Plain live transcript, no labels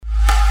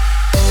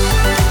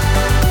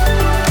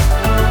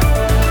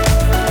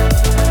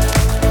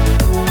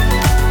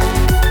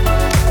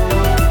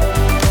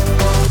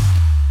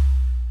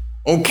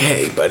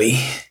Okay, buddy.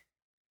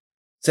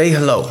 Say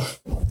hello.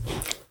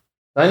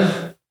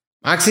 Son?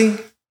 Moxie?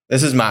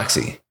 This is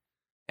Moxie.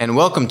 And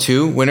welcome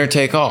to Winner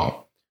Take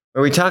All,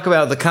 where we talk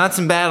about the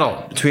constant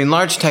battle between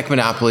large tech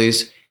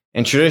monopolies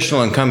and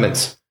traditional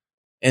incumbents.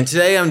 And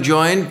today I'm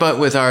joined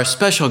with our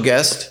special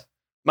guest,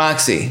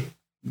 Moxie,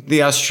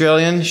 the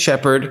Australian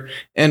Shepherd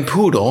and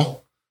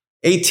Poodle,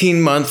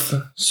 18-month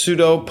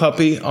pseudo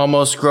puppy,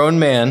 almost grown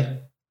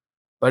man.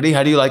 Buddy,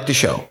 how do you like the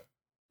show?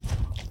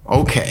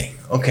 Okay,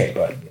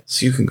 bud.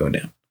 So you can go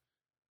down.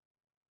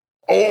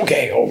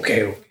 Okay.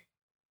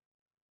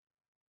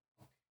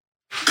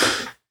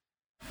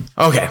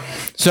 Okay,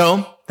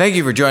 so thank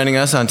you for joining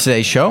us on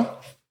today's show.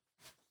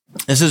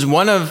 This is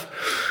one of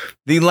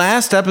the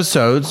last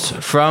episodes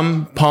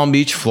from Palm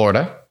Beach,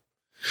 Florida.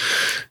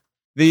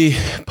 The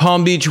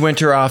Palm Beach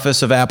winter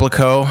office of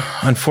Applico,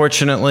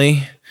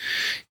 unfortunately,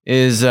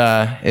 is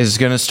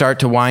going to start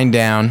to wind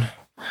down,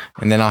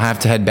 and then I'll have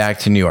to head back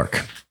to New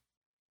York.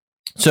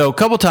 So a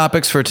couple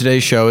topics for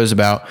today's show is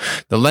about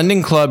the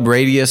Lending Club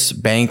Radius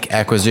Bank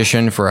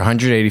acquisition for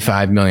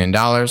 $185 million.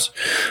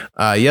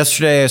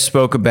 Yesterday, I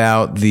spoke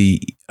about the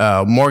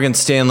Morgan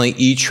Stanley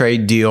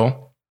E-Trade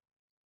deal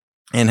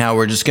and how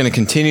we're just going to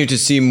continue to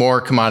see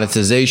more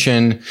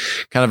commoditization,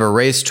 kind of a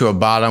race to a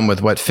bottom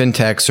with what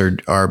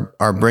fintechs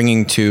are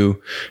bringing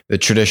to the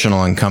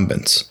traditional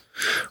incumbents.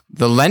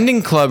 The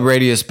Lending Club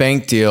Radius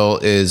Bank deal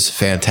is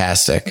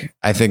fantastic.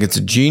 I think it's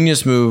a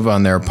genius move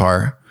on their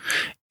part.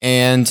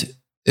 And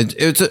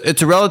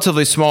it's a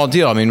relatively small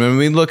deal. I mean, when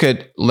we look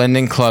at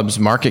Lending Club's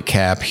market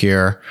cap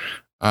here,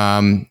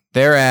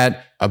 they're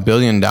at $1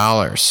 billion.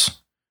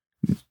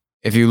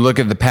 If you look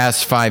at the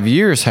past 5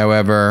 years,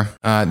 however,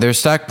 their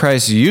stock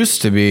price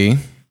used to be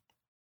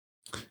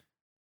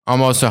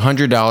almost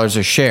 $100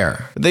 a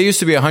share. They used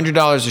to be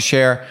 $100 a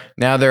share.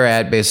 Now they're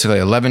at basically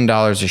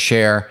 $11 a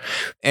share.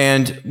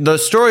 And the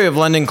story of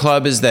Lending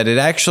Club is that it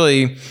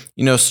actually,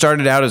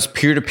 started out as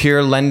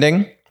peer-to-peer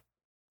lending.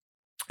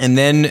 And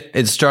then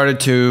it started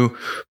to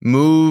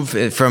move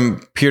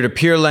from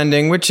peer-to-peer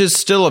lending, which is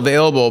still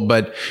available,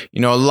 but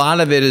a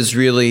lot of it is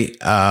really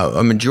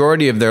a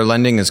majority of their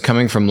lending is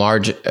coming from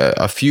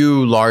a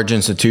few large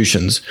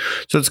institutions.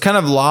 So it's kind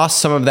of lost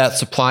some of that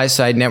supply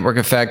side network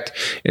effect.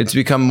 It's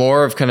become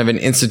more of kind of an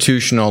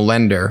institutional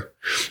lender.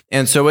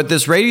 And so what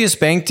this Radius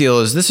Bank deal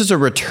is, this is a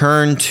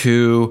return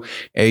to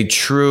a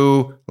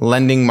true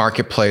lending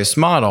marketplace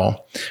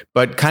model,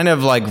 but kind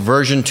of like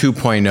version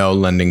 2.0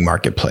 lending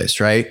marketplace,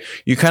 right?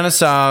 You kind of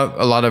saw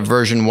a lot of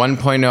version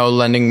 1.0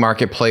 lending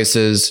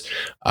marketplaces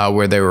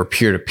where they were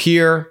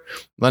peer-to-peer.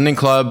 Lending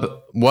Club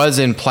was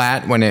in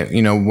Platt when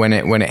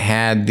it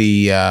had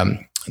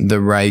the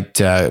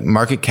right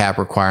market cap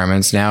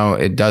requirements. Now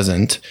it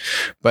doesn't.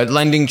 But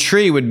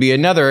LendingTree would be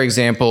another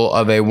example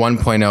of a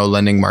 1.0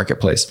 lending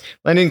marketplace.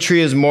 LendingTree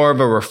is more of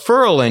a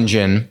referral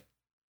engine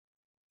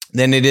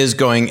than it is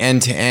going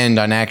end to end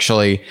on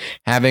actually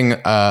having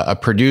a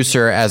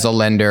producer as a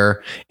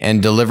lender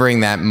and delivering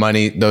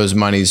those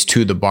monies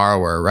to the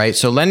borrower, right?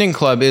 So Lending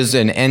Club is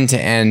an end to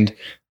end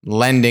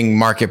lending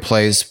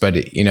marketplace, but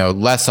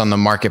less on the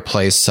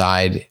marketplace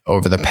side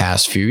over the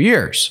past few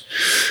years.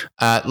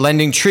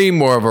 LendingTree,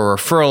 more of a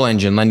referral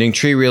engine.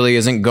 LendingTree really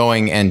isn't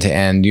going end to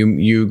end.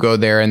 You go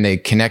there and they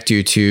connect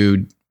you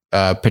to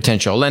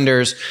potential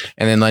lenders,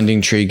 and then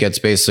LendingTree gets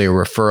basically a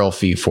referral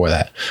fee for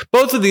that.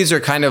 Both of these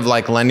are kind of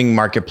like Lending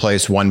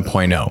Marketplace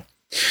 1.0.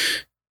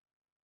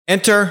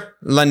 Enter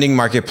Lending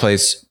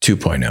Marketplace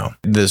 2.0.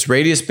 This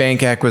Radius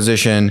Bank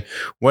acquisition,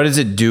 what is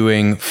it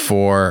doing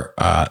for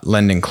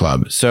Lending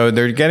Club? So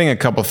they're getting a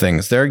couple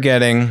things. They're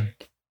getting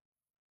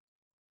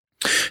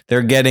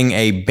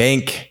a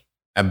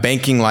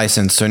banking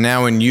license. So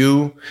now when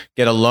you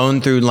get a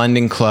loan through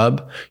Lending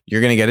Club,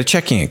 you're going to get a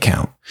checking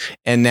account.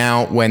 And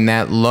now when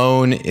that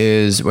loan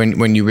is,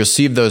 when you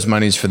receive those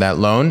monies for that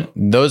loan,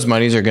 those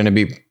monies are going to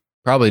be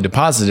probably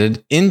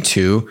deposited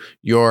into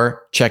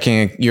your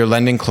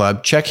Lending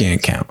Club checking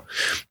account.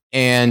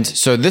 And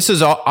so this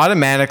is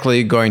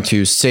automatically going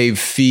to save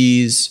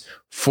fees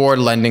for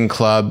Lending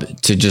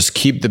Club to just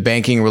keep the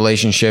banking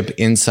relationship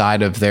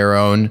inside of their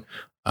own,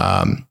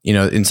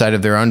 inside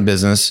of their own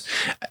business.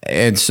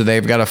 And so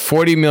they've got a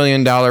 $40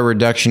 million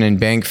reduction in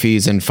bank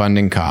fees and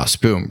funding costs.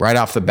 Boom, right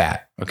off the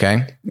bat.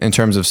 Okay. In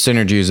terms of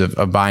synergies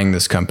of buying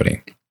this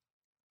company.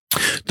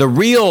 The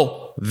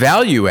real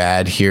value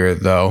add here,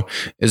 though,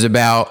 is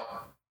about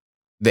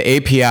the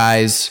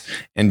APIs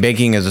and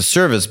banking as a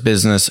service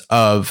business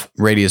of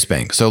Radius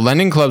Bank. So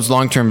Lending Club's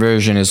long-term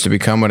vision is to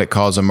become what it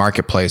calls a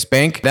marketplace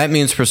bank. That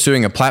means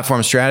pursuing a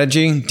platform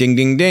strategy, ding,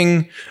 ding,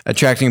 ding,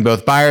 attracting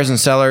both buyers and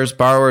sellers,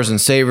 borrowers and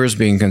savers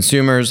being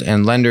consumers,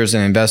 and lenders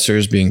and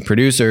investors being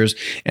producers,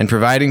 and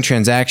providing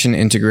transaction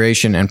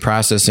integration and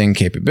processing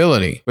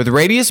capability. With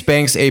Radius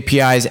Bank's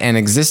APIs and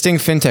existing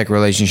fintech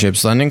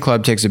relationships, Lending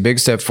Club takes a big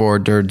step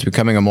forward towards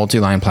becoming a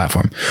multi-line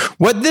platform.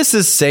 What this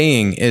is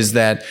saying is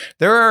that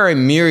there are a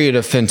myriad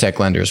of fintech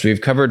lenders. We've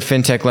covered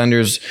fintech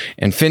lenders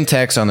and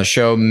fintechs on the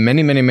show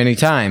many, many, many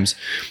times.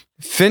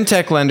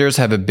 Fintech lenders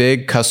have a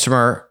big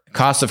customer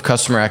cost of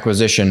customer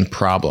acquisition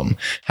problem.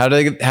 How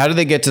do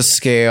they get to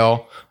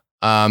scale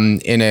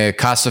in a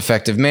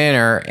cost-effective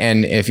manner?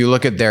 And if you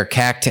look at their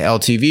CAC to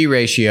LTV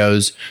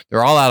ratios,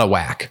 they're all out of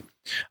whack.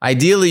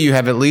 Ideally, you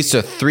have at least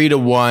a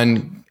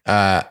 3-to-1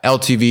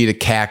 LTV to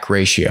CAC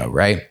ratio,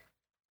 right?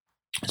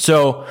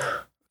 So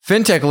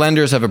fintech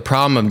lenders have a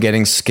problem of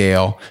getting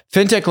scale.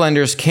 Fintech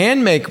lenders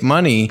can make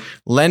money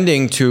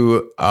lending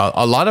to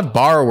a lot of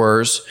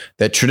borrowers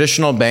that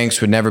traditional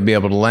banks would never be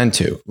able to lend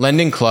to,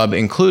 Lending Club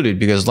included,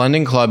 because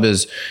Lending Club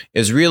is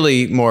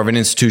really more of an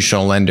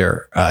institutional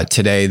lender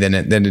today than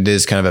it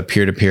is kind of a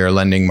peer-to-peer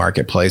lending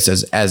marketplace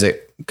as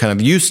it kind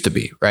of used to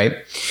be, right?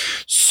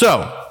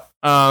 So,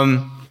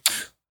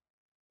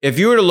 if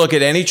you were to look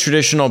at any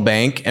traditional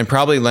bank, and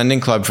probably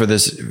Lending Club for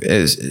this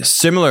is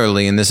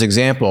similarly in this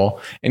example,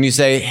 and you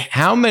say,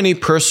 how many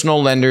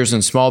personal lenders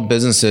and small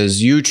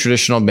businesses, you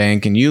traditional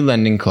bank and you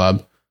Lending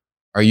Club,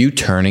 are you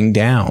turning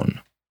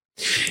down?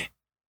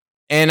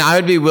 And I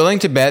would be willing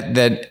to bet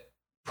that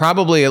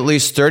probably at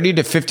least 30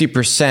 to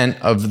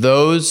 50% of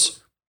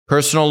those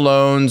personal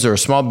loans or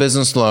small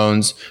business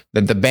loans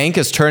that the bank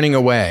is turning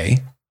away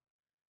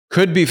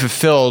could be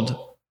fulfilled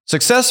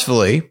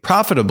successfully,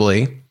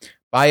 profitably,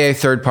 by a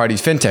third-party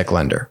fintech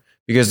lender,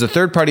 because the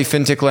third-party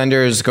fintech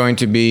lender is going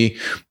to be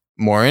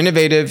more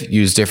innovative,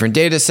 use different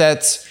data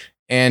sets,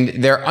 and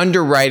their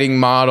underwriting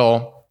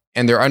model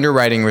and their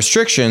underwriting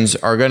restrictions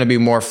are going to be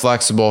more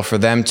flexible for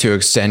them to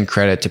extend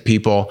credit to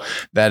people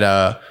that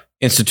a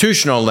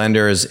institutional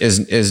lender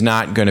is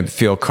not going to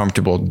feel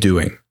comfortable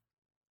doing.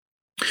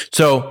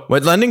 So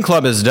what Lending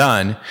Club has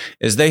done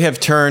is they have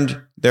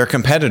turned their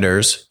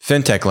competitors,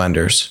 fintech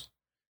lenders,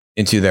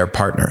 into their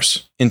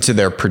partners, into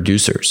their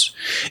producers,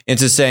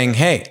 into saying,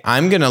 hey,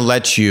 I'm going to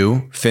let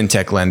you,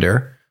 fintech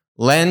lender,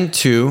 lend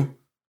to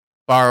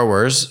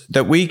borrowers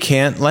that we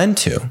can't lend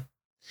to.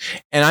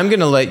 And I'm going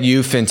to let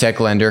you, fintech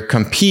lender,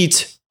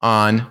 compete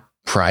on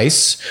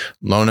price,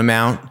 loan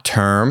amount,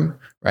 term,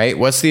 right?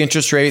 What's the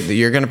interest rate that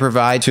you're going to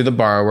provide to the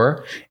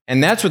borrower?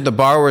 And that's what the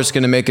borrower is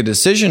going to make a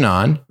decision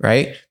on,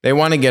 right? They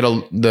want to get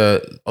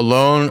a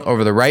loan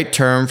over the right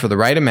term for the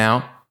right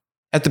amount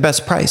at the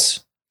best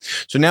price.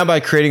 So now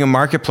by creating a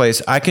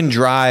marketplace, I can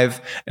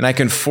drive and I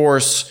can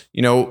force,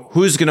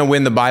 who's going to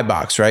win the buy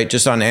box, right?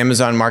 Just on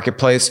Amazon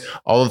Marketplace,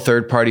 all the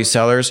third-party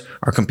sellers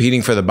are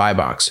competing for the buy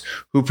box.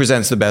 Who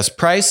presents the best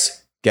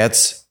price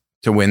gets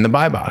to win the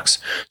buy box.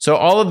 So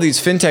all of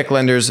these fintech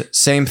lenders,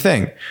 same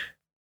thing.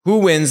 Who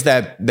wins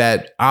that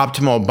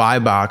optimal buy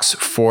box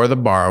for the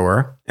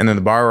borrower? And then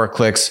the borrower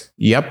clicks,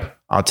 yep,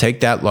 I'll take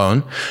that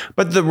loan.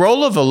 But the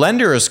role of a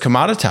lender is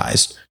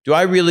commoditized. Do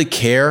I really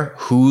care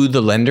who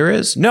the lender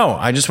is? No,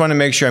 I just want to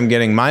make sure I'm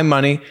getting my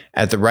money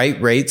at the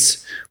right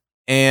rates,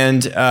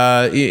 and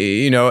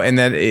and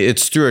that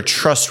it's through a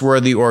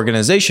trustworthy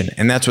organization.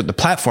 And that's what the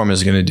platform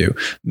is going to do.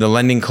 The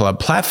Lending Club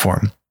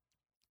platform.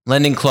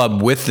 Lending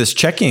Club with this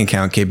checking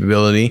account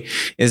capability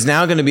is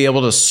now going to be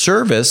able to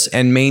service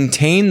and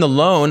maintain the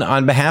loan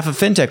on behalf of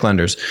fintech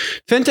lenders.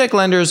 Fintech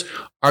lenders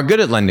are good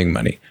at lending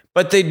money,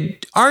 but they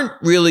aren't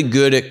really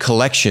good at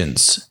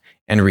collections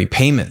and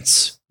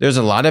repayments. There's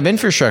a lot of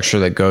infrastructure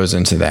that goes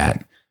into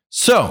that.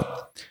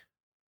 So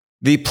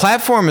the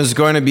platform is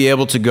going to be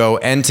able to go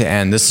end to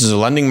end. This is a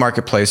lending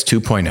marketplace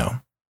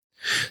 2.0.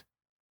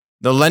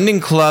 The Lending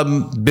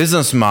Club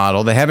business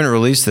model, they haven't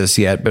released this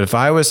yet, but if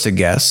I was to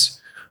guess,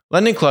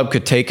 Lending Club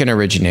could take an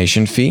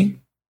origination fee,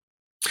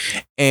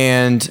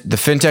 and the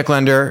fintech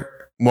lender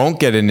won't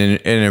get an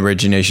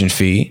origination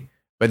fee,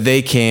 but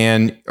they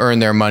can earn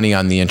their money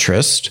on the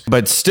interest.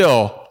 But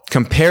still,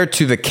 compared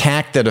to the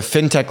CAC that a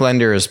fintech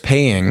lender is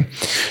paying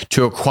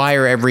to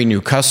acquire every new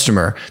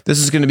customer, this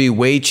is going to be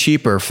way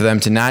cheaper for them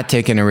to not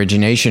take an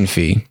origination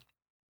fee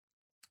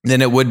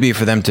than it would be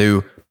for them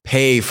to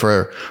pay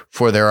for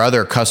their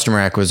other customer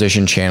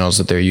acquisition channels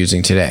that they're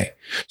using today.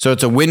 So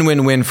it's a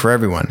win-win-win for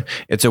everyone.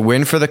 It's a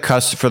win for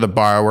the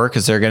borrower,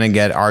 because they're going to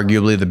get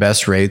arguably the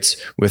best rates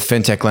with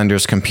fintech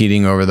lenders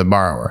competing over the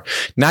borrower.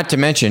 Not to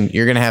mention,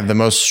 you're going to have the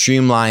most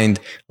streamlined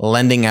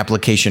lending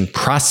application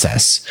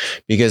process,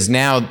 because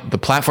now the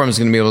platform is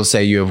going to be able to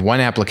say you have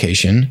one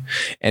application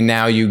and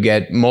now you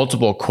get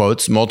multiple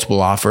quotes, multiple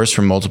offers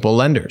from multiple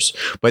lenders,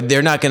 but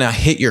they're not going to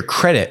hit your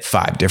credit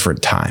 5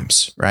 different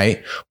times,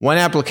 right? One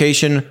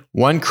application,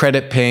 one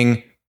credit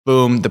ping,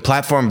 boom, the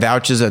platform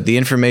vouches that the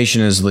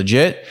information is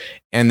legit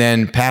and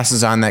then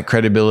passes on that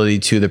credibility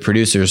to the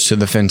producers, to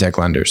the fintech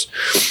lenders.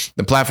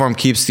 The platform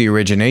keeps the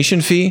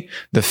origination fee.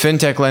 The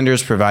fintech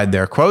lenders provide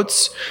their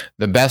quotes.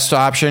 The best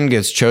option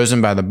gets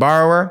chosen by the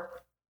borrower.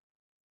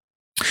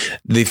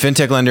 The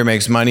fintech lender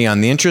makes money on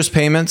the interest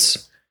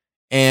payments.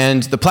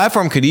 And the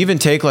platform could even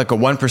take like a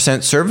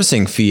 1%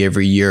 servicing fee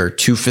every year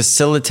to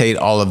facilitate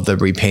all of the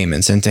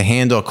repayments and to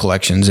handle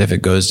collections if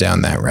it goes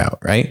down that route,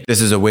 right? This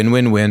is a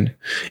win-win-win.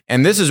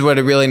 And this is what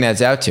it really nets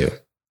out to.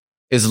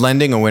 Is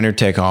lending a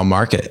winner-take-all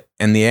market?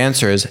 And the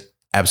answer is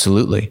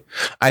Absolutely.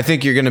 I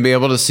think you're going to be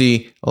able to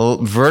see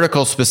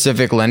vertical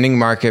specific lending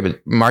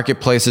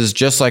marketplaces,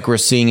 just like we're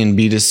seeing in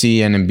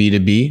B2C and in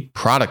B2B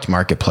product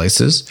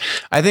marketplaces.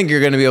 I think you're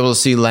going to be able to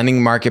see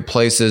lending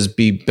marketplaces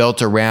be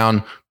built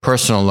around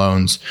personal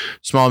loans,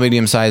 small,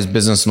 medium-sized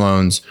business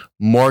loans,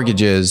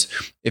 mortgages.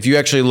 If you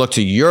actually look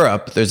to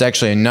Europe, there's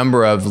actually a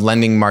number of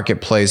lending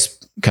marketplace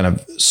kind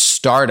of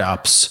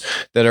startups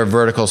that are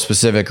vertical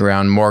specific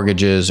around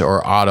mortgages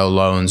or auto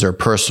loans or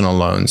personal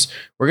loans.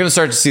 We're going to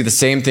start to see the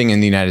same thing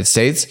in the United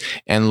States,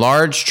 and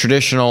large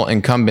traditional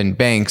incumbent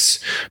banks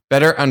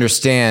better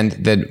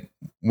understand that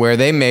where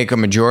they make a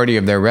majority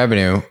of their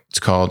revenue, it's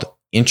called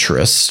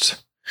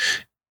interest.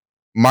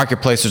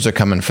 Marketplaces are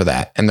coming for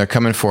that, and they're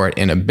coming for it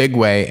in a big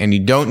way, and you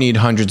don't need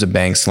hundreds of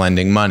banks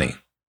lending money.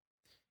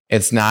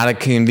 It's not a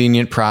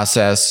convenient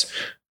process.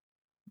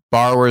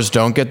 Borrowers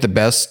don't get the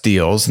best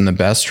deals and the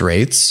best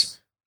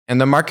rates,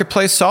 and the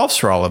marketplace solves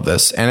for all of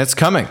this, and it's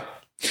coming.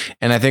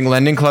 And I think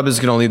Lending Club is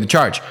going to lead the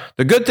charge.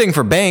 The good thing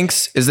for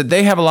banks is that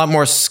they have a lot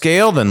more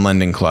scale than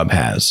Lending Club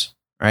has,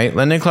 right?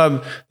 Lending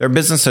Club, their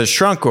business has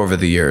shrunk over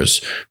the years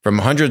from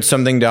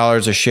 $100-something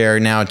a share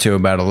now to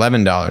about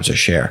 $11 a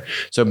share.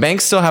 So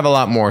banks still have a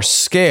lot more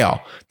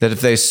scale that if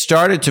they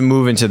started to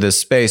move into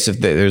this space,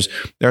 there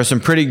are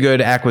some pretty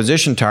good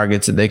acquisition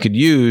targets that they could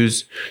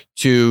use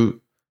to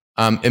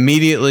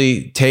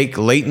immediately take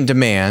latent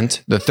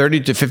demand, the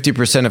 30 to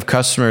 50% of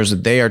customers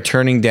that they are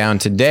turning down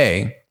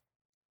today,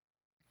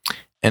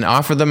 and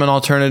offer them an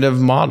alternative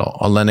model,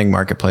 a lending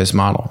marketplace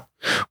model.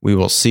 We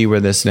will see where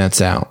this nets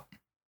out.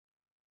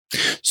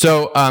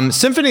 So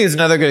Symphony is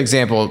another good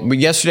example.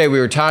 Yesterday, we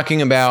were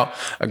talking about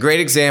a great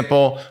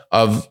example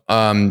of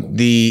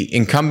the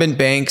incumbent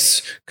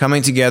banks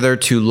coming together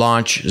to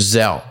launch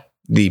Zelle,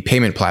 the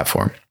payment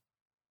platform.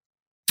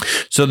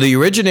 So the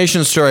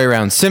origination story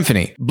around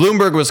Symphony,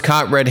 Bloomberg was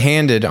caught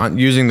red-handed on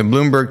using the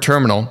Bloomberg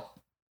terminal.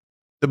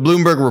 The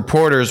Bloomberg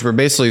reporters were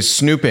basically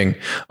snooping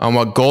on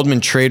what Goldman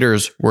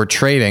traders were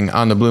trading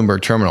on the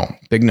Bloomberg terminal.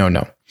 Big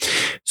no-no.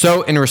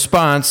 So in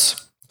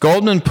response,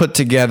 Goldman put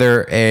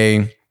together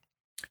a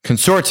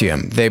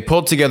consortium. They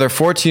pulled together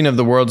 14 of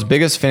the world's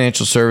biggest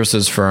financial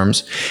services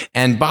firms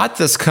and bought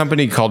this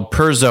company called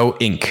Perzo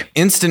Inc.,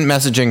 instant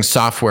messaging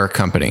software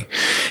company.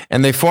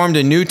 And they formed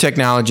a new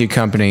technology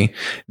company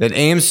that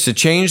aims to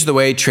change the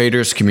way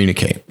traders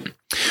communicate.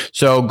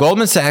 So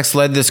Goldman Sachs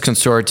led this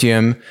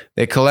consortium.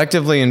 They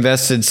collectively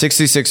invested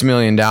 $66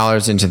 million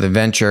into the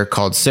venture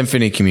called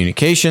Symphony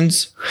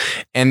Communications.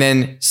 And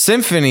then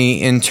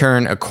Symphony, in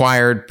turn,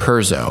 acquired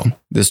Perzo,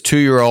 this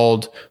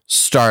 2-year-old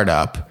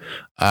startup,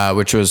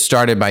 which was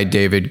started by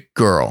David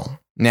Gurl.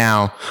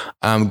 Now,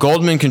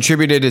 Goldman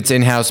contributed its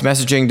in-house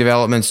messaging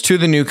developments to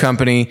the new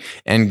company,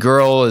 and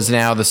Gurl is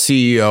now the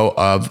CEO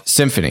of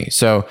Symphony.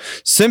 So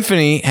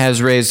Symphony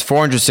has raised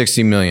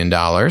 $460 million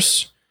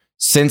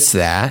since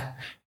that.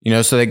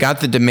 So they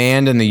got the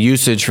demand and the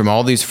usage from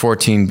all these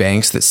 14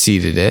 banks that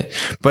seeded it,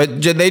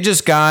 but they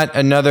just got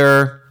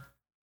another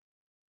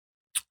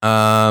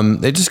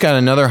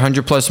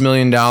 $100+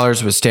 million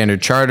with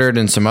Standard Chartered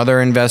and some other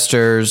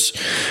investors.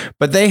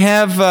 But they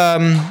have,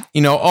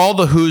 all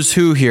the who's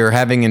who here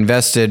having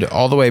invested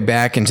all the way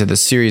back into the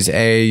Series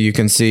A. You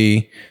can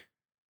see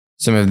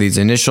some of these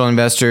initial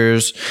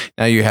investors.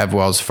 Now you have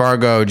Wells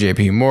Fargo,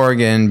 JP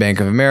Morgan, Bank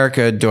of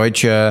America,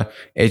 Deutsche,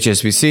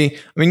 HSBC.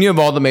 You have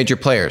all the major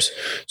players.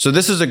 So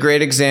this is a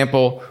great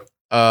example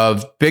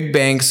of big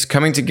banks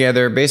coming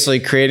together, basically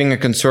creating a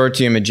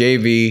consortium, a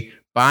JV,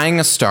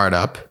 buying a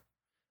startup,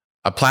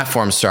 a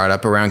platform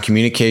startup around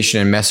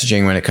communication and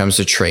messaging when it comes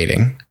to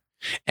trading.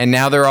 And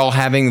now they're all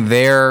having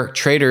their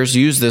traders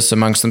use this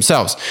amongst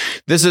themselves.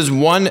 This is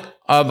one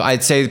of,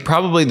 I'd say,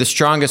 probably the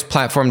strongest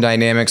platform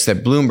dynamics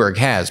that Bloomberg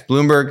has.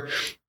 Bloomberg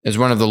is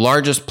one of the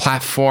largest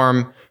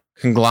platform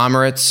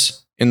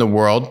conglomerates in the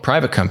world,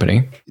 private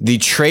company. The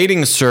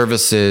trading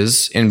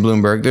services in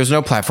Bloomberg, there's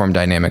no platform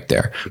dynamic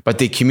there. But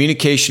the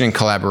communication and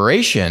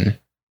collaboration,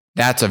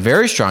 that's a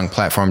very strong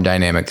platform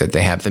dynamic that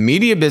they have. The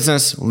media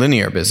business,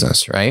 linear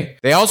business, right?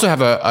 They also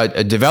have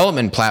a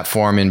development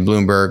platform in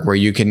Bloomberg where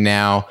you can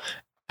now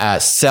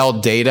sell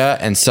data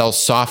and sell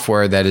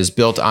software that is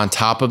built on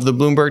top of the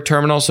Bloomberg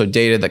terminal. So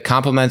data that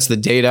complements the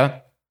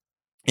data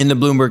in the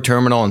Bloomberg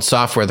terminal and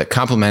software that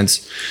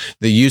complements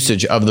the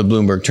usage of the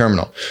Bloomberg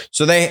terminal.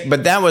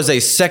 But that was a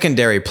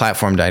secondary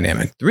platform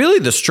dynamic. Really,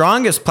 the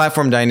strongest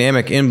platform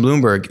dynamic in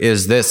Bloomberg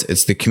is this.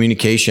 It's the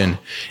communication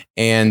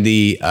and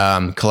the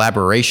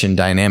collaboration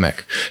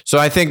dynamic. So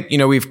I think,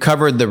 we've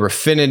covered the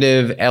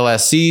Refinitiv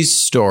LSE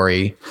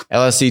story,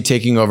 LSE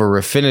taking over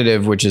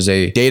Refinitiv, which is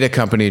a data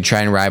company to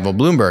try and rival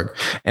Bloomberg.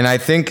 And I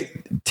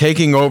think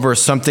taking over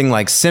something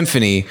like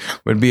Symphony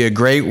would be a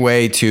great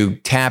way to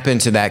tap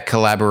into that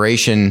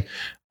collaboration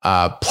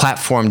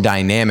platform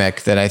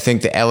dynamic that I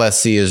think the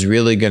LSE is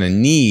really going to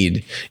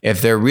need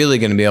if they're really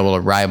going to be able to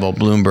rival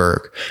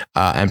Bloomberg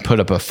and put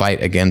up a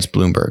fight against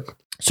Bloomberg.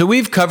 So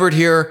we've covered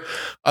here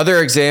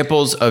other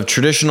examples of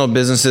traditional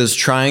businesses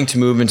trying to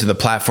move into the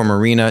platform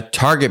arena,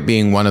 Target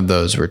being one of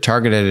those, where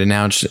Target had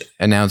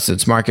announced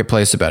its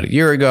marketplace about a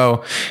year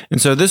ago.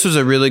 And so this was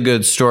a really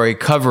good story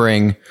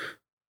covering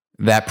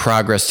that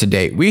progress to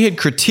date. We had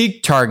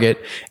critiqued Target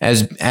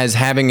as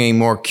having a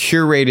more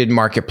curated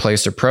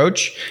marketplace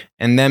approach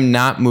and them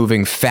not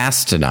moving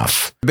fast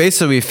enough.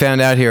 Basically, we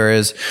found out here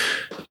is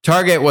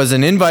Target was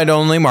an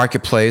invite-only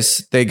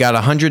marketplace. They got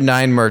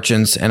 109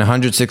 merchants and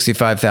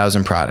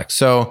 165,000 products.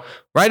 So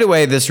right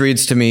away, this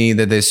reads to me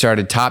that they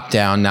started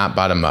top-down, not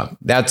bottom-up.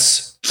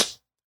 That's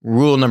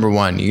rule number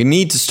one. You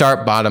need to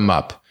start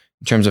bottom-up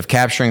in terms of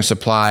capturing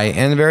supply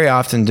and very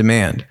often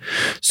demand.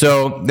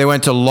 So they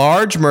went to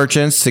large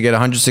merchants to get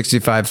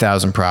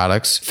 165,000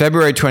 products.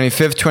 February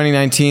 25th,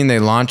 2019, they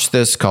launched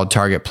this called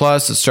Target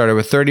Plus. It started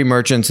with 30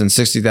 merchants and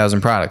 60,000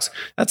 products.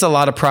 That's a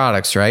lot of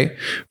products, right?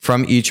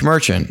 From each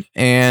merchant.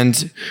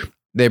 And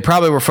they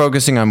probably were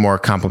focusing on more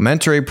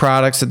complementary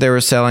products that they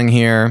were selling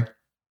here.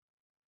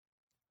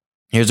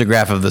 Here's a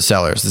graph of the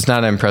sellers. It's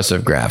not an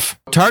impressive graph.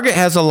 Target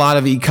has a lot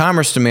of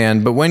e-commerce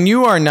demand, but when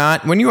you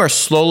are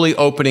slowly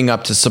opening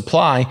up to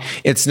supply,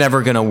 it's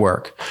never going to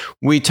work.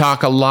 We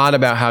talk a lot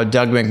about how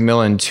Doug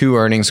McMillon, 2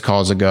 earnings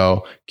calls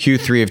ago,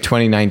 Q3 of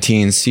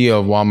 2019, CEO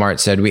of Walmart,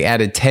 said we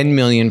added 10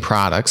 million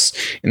products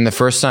in the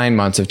first 9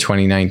 months of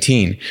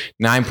 2019,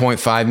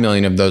 9.5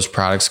 million of those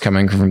products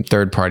coming from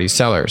third-party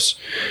sellers.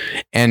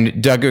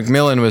 And Doug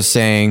McMillon was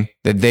saying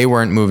that they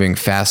weren't moving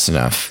fast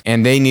enough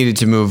and they needed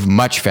to move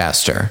much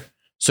faster.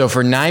 So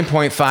for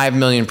 9.5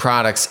 million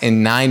products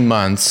in 9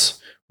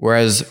 months,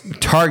 whereas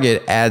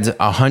Target adds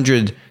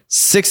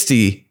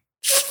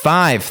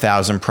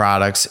 165,000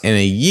 products in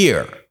a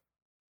year,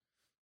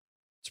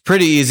 it's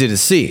pretty easy to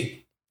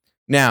see.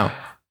 Now,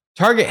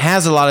 Target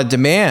has a lot of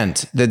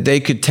demand that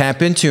they could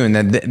tap into and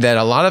that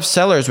a lot of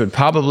sellers would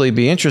probably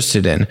be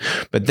interested in,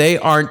 but they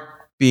aren't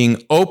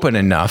being open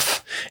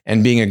enough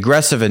and being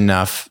aggressive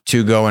enough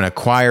to go and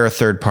acquire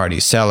third-party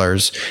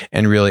sellers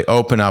and really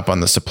open up on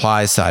the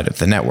supply side of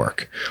the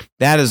network.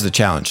 That is the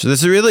challenge. So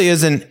this really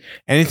isn't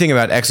anything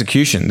about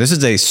execution. This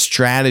is a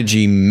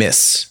strategy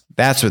miss.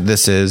 That's what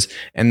this is.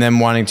 And them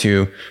wanting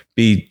to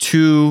be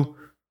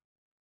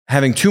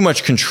having too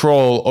much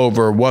control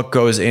over what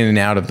goes in and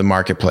out of the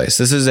marketplace.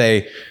 This is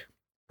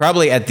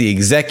probably at the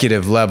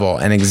executive level,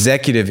 an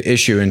executive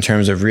issue in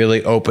terms of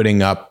really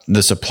opening up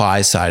the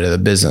supply side of the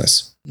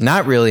business.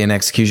 Not really an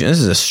execution. This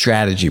is a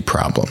strategy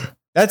problem.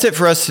 That's it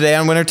for us today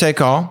on Winner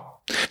Take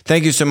All.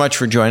 Thank you so much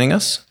for joining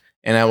us,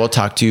 and I will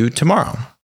talk to you tomorrow.